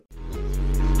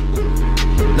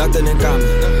nothing in common.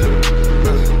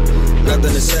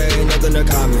 Nothing to say, nothing to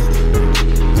comment.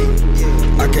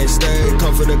 I can't stay,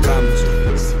 come for the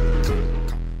comments.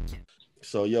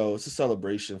 So, yo, it's a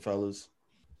celebration, fellas.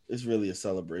 It's really a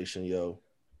celebration, yo.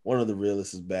 One of the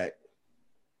realists is back.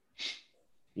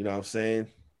 You know what I'm saying?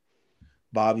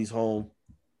 Bobby's home.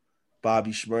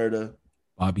 Bobby Shmurda.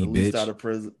 Bobby released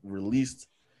bitch. Released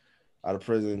out of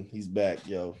prison. He's back,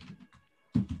 yo.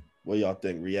 What y'all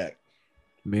think? React.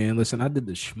 Man, listen, I did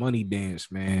the shmoney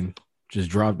dance, man. Just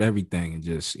dropped everything and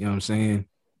just, you know what I'm saying?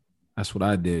 That's what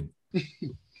I did.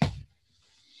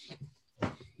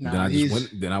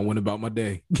 Then I went about my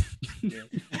day.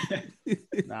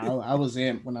 I was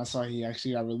amped when I saw he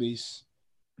actually got released,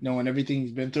 knowing everything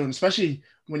he's been through, and especially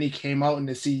when he came out and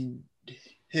to see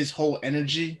his whole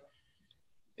energy.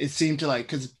 It seemed to like,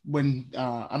 because when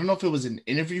I don't know if it was an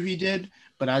interview he did,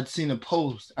 but I'd seen a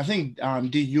post. I think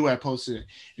DU had posted it,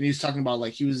 and he was talking about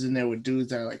like he was in there with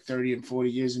dudes that are like 30 and 40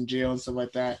 years in jail and stuff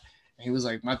like that. And he was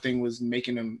like, my thing was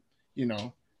making them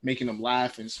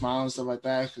laugh and smile and stuff like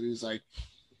that, because he was like,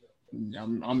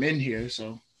 I'm in here,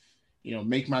 so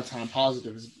make my time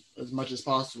positive as much as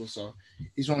possible. So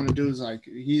he's one of the dudes, like,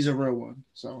 he's a real one.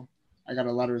 So I got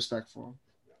a lot of respect for him.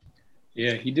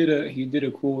 Yeah, he did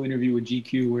a cool interview with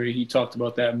GQ where he talked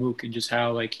about that Mook and just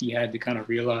how like he had to kind of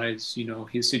realize,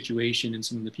 his situation and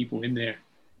some of the people in there.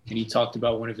 And he talked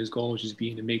about one of his goals just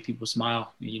being to make people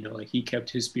smile. And, like he kept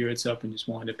his spirits up and just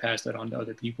wanted to pass that on to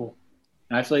other people.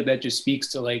 And I feel like that just speaks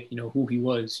to like, who he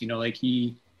was, like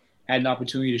he had an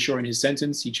opportunity to shorten his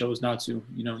sentence. He chose not to.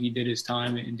 He did his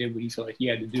time and did what he felt like he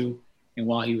had to do. And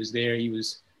while he was there, he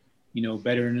was,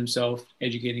 bettering himself,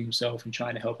 educating himself, and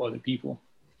trying to help other people.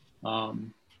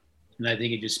 And I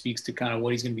think it just speaks to kind of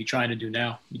what he's going to be trying to do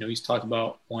now. He's talked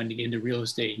about wanting to get into real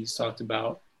estate. He's talked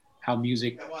about how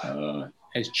music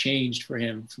has changed for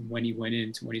him from when he went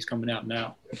in to when he's coming out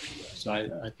now. So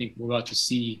I think we're about to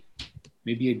see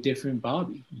maybe a different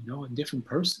Bobby, a different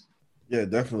person. Yeah,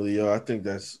 definitely, yo. I think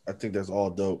that's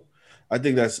all dope. I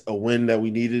think that's a win that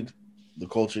we needed, the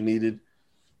culture needed.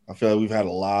 I feel like we've had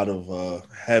a lot of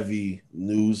heavy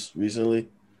news recently,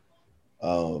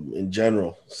 in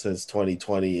general, since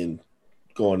 2020 and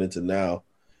going into now.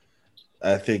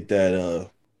 I think that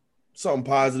something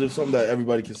positive, something that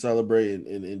everybody can celebrate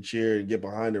and cheer and get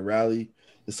behind and rally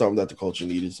is something that the culture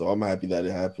needed. So I'm happy that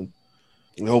it happened,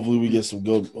 and hopefully we get some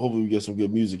good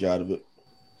music out of it.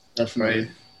 Definitely.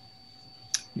 Right.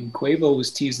 I mean, Quavo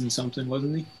was teasing something,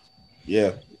 wasn't he?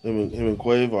 Yeah, him and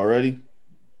Quavo already.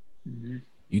 Mm-hmm.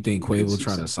 You think Quavo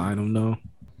trying to sign him though?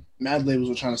 Mad labels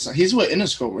were trying to sign. He's with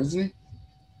Interscope, isn't he?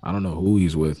 I don't know who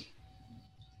he's with.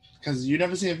 Because you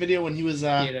never seen a video when he was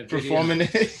performing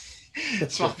it.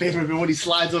 It's my favorite bit when he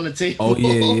slides on the table. Oh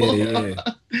yeah.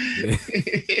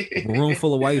 A room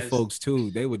full of white folks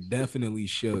too. They were definitely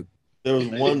shook. There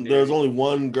was only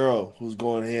one girl who was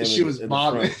going ham. She was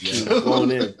bobbing. She was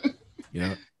going in.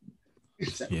 Yeah.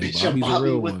 Bobby's a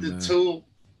real with one, the tool.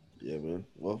 Yeah, man.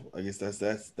 Well, I guess that's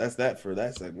that for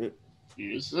that segment.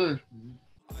 Yes, sir.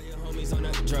 All your homies on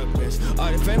that drug list. All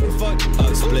the family fucked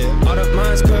up, split. All the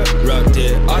minds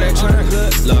corrupted. All that trying to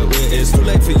good luck with. It's too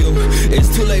late for you. It's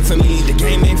too late for me. The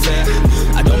game ain't fair.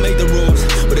 I don't make the rules,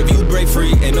 but if you